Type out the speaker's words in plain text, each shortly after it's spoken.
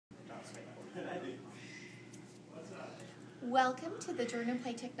Welcome to the Jordan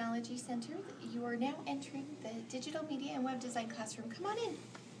Play Technology Center. You are now entering the Digital Media and Web Design classroom. Come on in.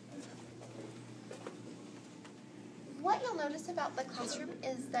 What you'll notice about the classroom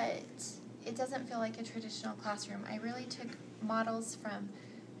is that it doesn't feel like a traditional classroom. I really took models from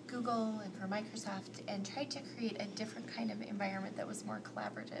Google and from Microsoft and tried to create a different kind of environment that was more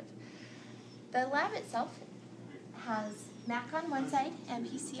collaborative. The lab itself has Mac on one side and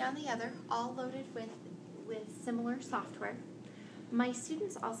PC on the other, all loaded with similar software. My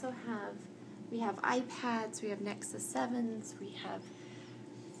students also we have iPads, we have Nexus 7s, we have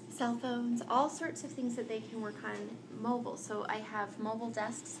cell phones, all sorts of things that they can work on mobile. So I have mobile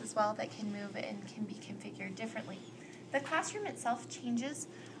desks as well that can move and can be configured differently. The classroom itself changes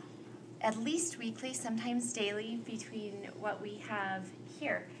at least weekly, sometimes daily, between what we have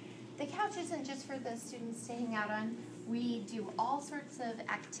here. The couch isn't just for the students to hang out on. We do all sorts of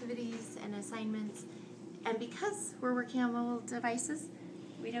activities and assignments, and because we're working on mobile devices,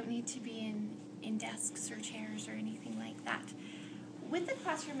 we don't need to be in desks or chairs or anything like that. With the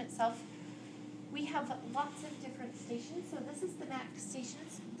classroom itself, we have lots of different stations. So this is the Mac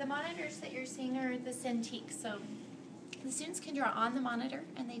stations. The monitors that you're seeing are the Cintiq. So the students can draw on the monitor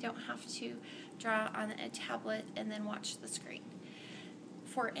and they don't have to draw on a tablet and then watch the screen.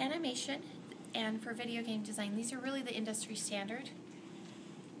 For animation and for video game design, these are really the industry standard.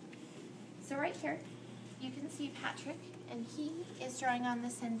 So right here, you can see Patrick, and he is drawing on the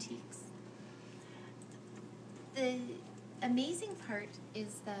Cintiqs. The amazing part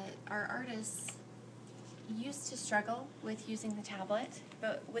is that our artists used to struggle with using the tablet,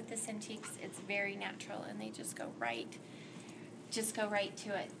 but with the Cintiqs, it's very natural, and they just go right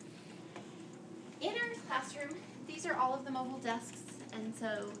to it. In our classroom, these are all of the mobile desks, and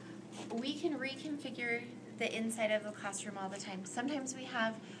so we can reconfigure the inside of the classroom all the time. Sometimes we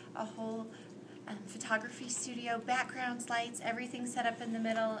have a whole photography studio, backgrounds, lights, everything set up in the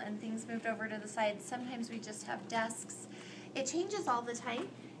middle and things moved over to the side. Sometimes we just have desks. It changes all the time,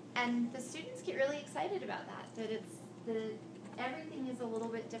 and the students get really excited about that everything is a little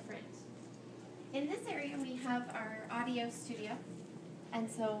bit different. In this area we have our audio studio,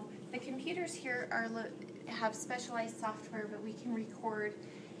 and so the computers here have specialized software, but we can record,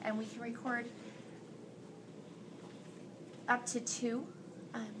 and we can record up to two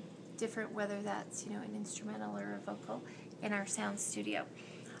different, whether that's an instrumental or a vocal, in our sound studio.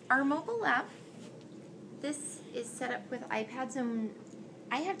 Our mobile lab, this is set up with iPads, and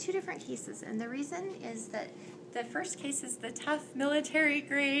I have two different cases, and the reason is that the first case is the tough military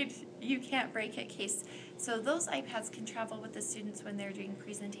grade, you can't break it case. So those iPads can travel with the students when they're doing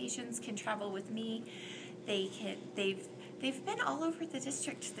presentations, can travel with me. They've been all over the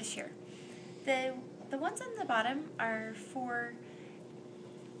district this year. The ones on the bottom are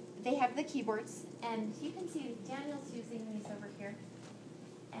they have the keyboards, and you can see Daniel's using these over here,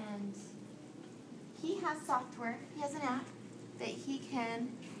 and he has software, he has an app that he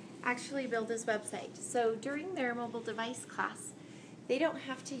can actually build his website. So during their mobile device class, they don't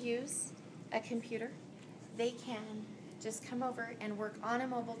have to use a computer. They can just come over and work on a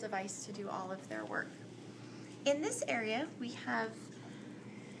mobile device to do all of their work. In this area,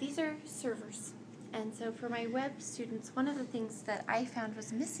 these are servers. And so for my web students, one of the things that I found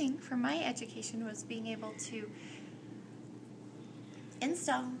was missing from my education was being able to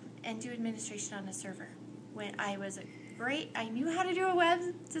install and do administration on a server. When I was I knew how to do a web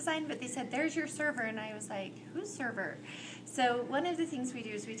design, but they said, there's your server, and I was like, whose server? So one of the things we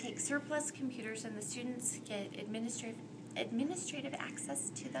do is we take surplus computers, and the students get administrative access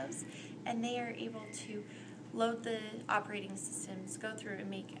to those, and they are able to load the operating systems, go through and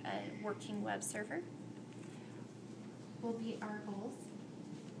make a working web server. Will be our goals.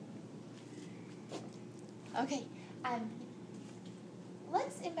 Okay,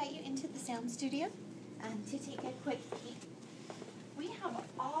 let's invite you into the sound studio to take a quick peek. We have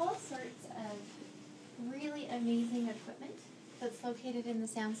all sorts of really amazing equipment that's located in the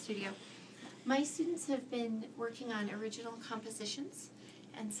sound studio. My students have been working on original compositions,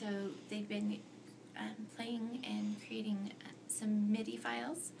 and so they've been playing and creating some MIDI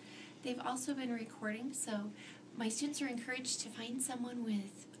files. They've also been recording, so my students are encouraged to find someone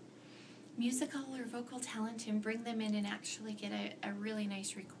with musical or vocal talent and bring them in and actually get a really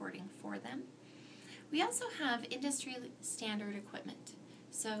nice recording for them. We also have industry standard equipment.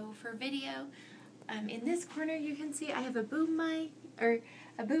 So for video, in this corner you can see I have a boom mic, or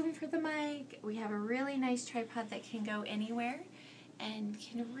a boom for the mic. We have a really nice tripod that can go anywhere and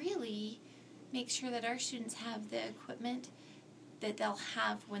can really make sure that our students have the equipment that they'll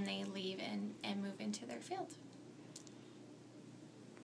have when they leave and move into their field.